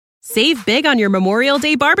Save big on your Memorial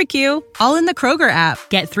Day barbecue, all in the Kroger app.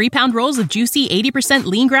 Get 3-pound rolls of juicy 80%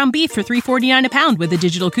 lean ground beef for $3.49 a pound with a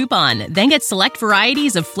digital coupon. Then get select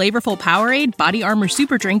varieties of flavorful Powerade, Body Armor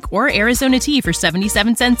Super Drink, or Arizona tea for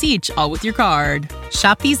 77 cents each, all with your card.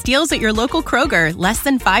 Shop these deals at your local Kroger, less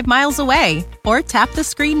than 5 miles away. Or tap the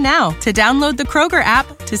screen now to download the Kroger app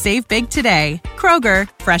to save big today. Kroger,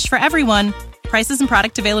 fresh for everyone. Prices and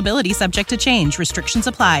product availability subject to change. Restrictions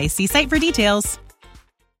apply. See site for details.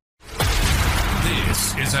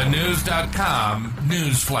 This is a News.com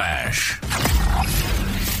news flash.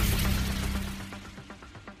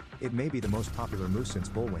 It may be the most popular moose since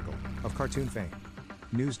Bullwinkle, of cartoon fame.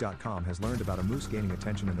 News.com has learned about a moose gaining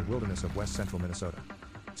attention in the wilderness of west central Minnesota.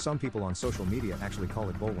 Some people on social media actually call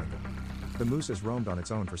it Bullwinkle. The moose has roamed on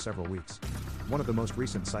its own for several weeks. One of the most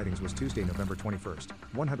recent sightings was Tuesday, November 21st,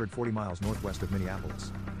 140 miles northwest of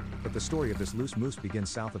Minneapolis. But the story of this loose moose begins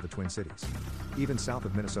south of the Twin Cities, even south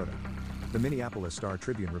of Minnesota. The Minneapolis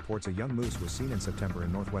Star-Tribune reports a young moose was seen in September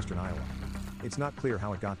in northwestern Iowa. It's not clear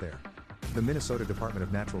how it got there. The Minnesota Department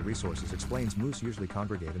of Natural Resources explains moose usually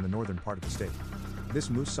congregate in the northern part of the state. This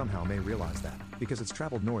moose somehow may realize that, because it's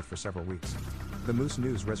traveled north for several weeks. The Moose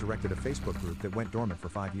News resurrected a Facebook group that went dormant for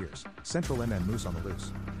 5 years, Central MN Moose on the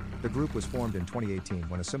Loose. The group was formed in 2018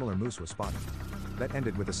 when a similar moose was spotted. That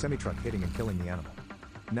ended with a semi-truck hitting and killing the animal.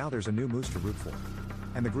 Now there's a new moose to root for.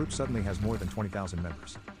 And the group suddenly has more than 20,000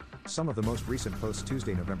 members. Some of the most recent posts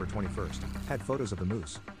Tuesday, November 21st, had photos of the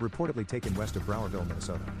moose, reportedly taken west of Browerville,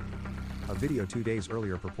 Minnesota. A video 2 days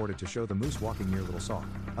earlier purported to show the moose walking near Little Saw,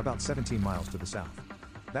 about 17 miles to the south.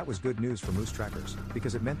 That was good news for moose trackers,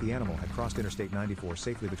 because it meant the animal had crossed Interstate 94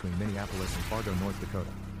 safely between Minneapolis and Fargo, North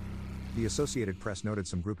Dakota. The Associated Press noted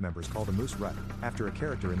some group members called a moose rut, after a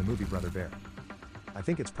character in the movie Brother Bear. I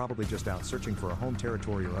think it's probably just out searching for a home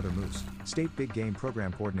territory or other moose, State Big Game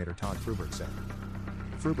Program Coordinator Todd Fruberg said.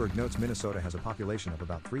 Fruberg notes Minnesota has a population of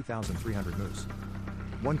about 3,300 moose.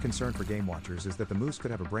 One concern for game watchers is that the moose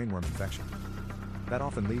could have a brainworm infection. That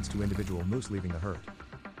often leads to individual moose leaving the herd.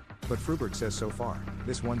 But Fruberg says so far,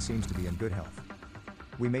 this one seems to be in good health.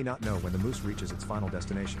 We may not know when the moose reaches its final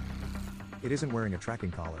destination. It isn't wearing a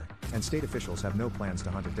tracking collar, and state officials have no plans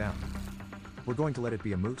to hunt it down. We're going to let it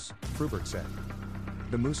be a moose, Fruberg said.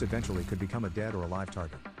 The moose eventually could become a dead or alive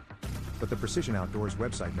target. But the Precision Outdoors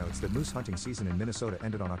website notes that moose hunting season in Minnesota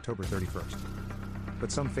ended on October 31st.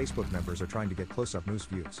 But some Facebook members are trying to get close-up moose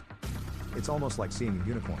views. It's almost like seeing a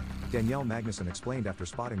unicorn, Danielle Magnuson explained after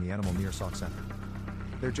spotting the animal near Sauk Center.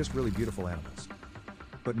 They're just really beautiful animals.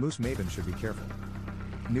 But moose mavens should be careful.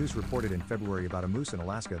 News reported in February about a moose in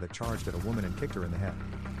Alaska that charged at a woman and kicked her in the head.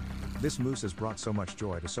 This moose has brought so much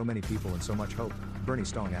joy to so many people and so much hope, Bernie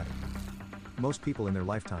Stong added. Most people in their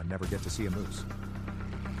lifetime never get to see a moose.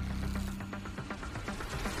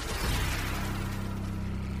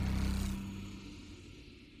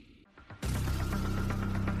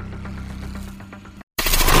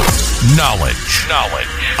 Knowledge.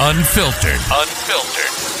 Unfiltered.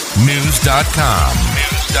 News.com.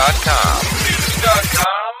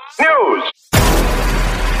 News.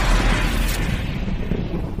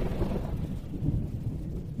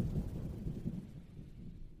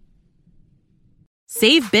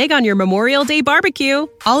 Save big on your Memorial Day barbecue,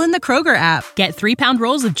 all in the Kroger app. Get 3-pound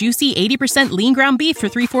rolls of juicy 80% lean ground beef for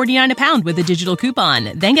 $3.49 a pound with a digital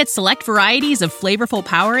coupon. Then get select varieties of flavorful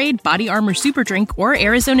Powerade, Body Armor Super Drink, or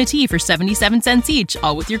Arizona tea for 77 cents each,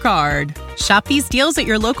 all with your card. Shop these deals at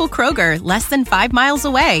your local Kroger, less than 5 miles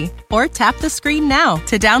away. Or tap the screen now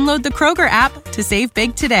to download the Kroger app to save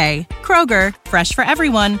big today. Kroger, fresh for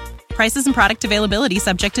everyone. Prices and product availability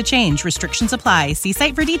subject to change. Restrictions apply. See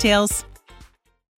site for details.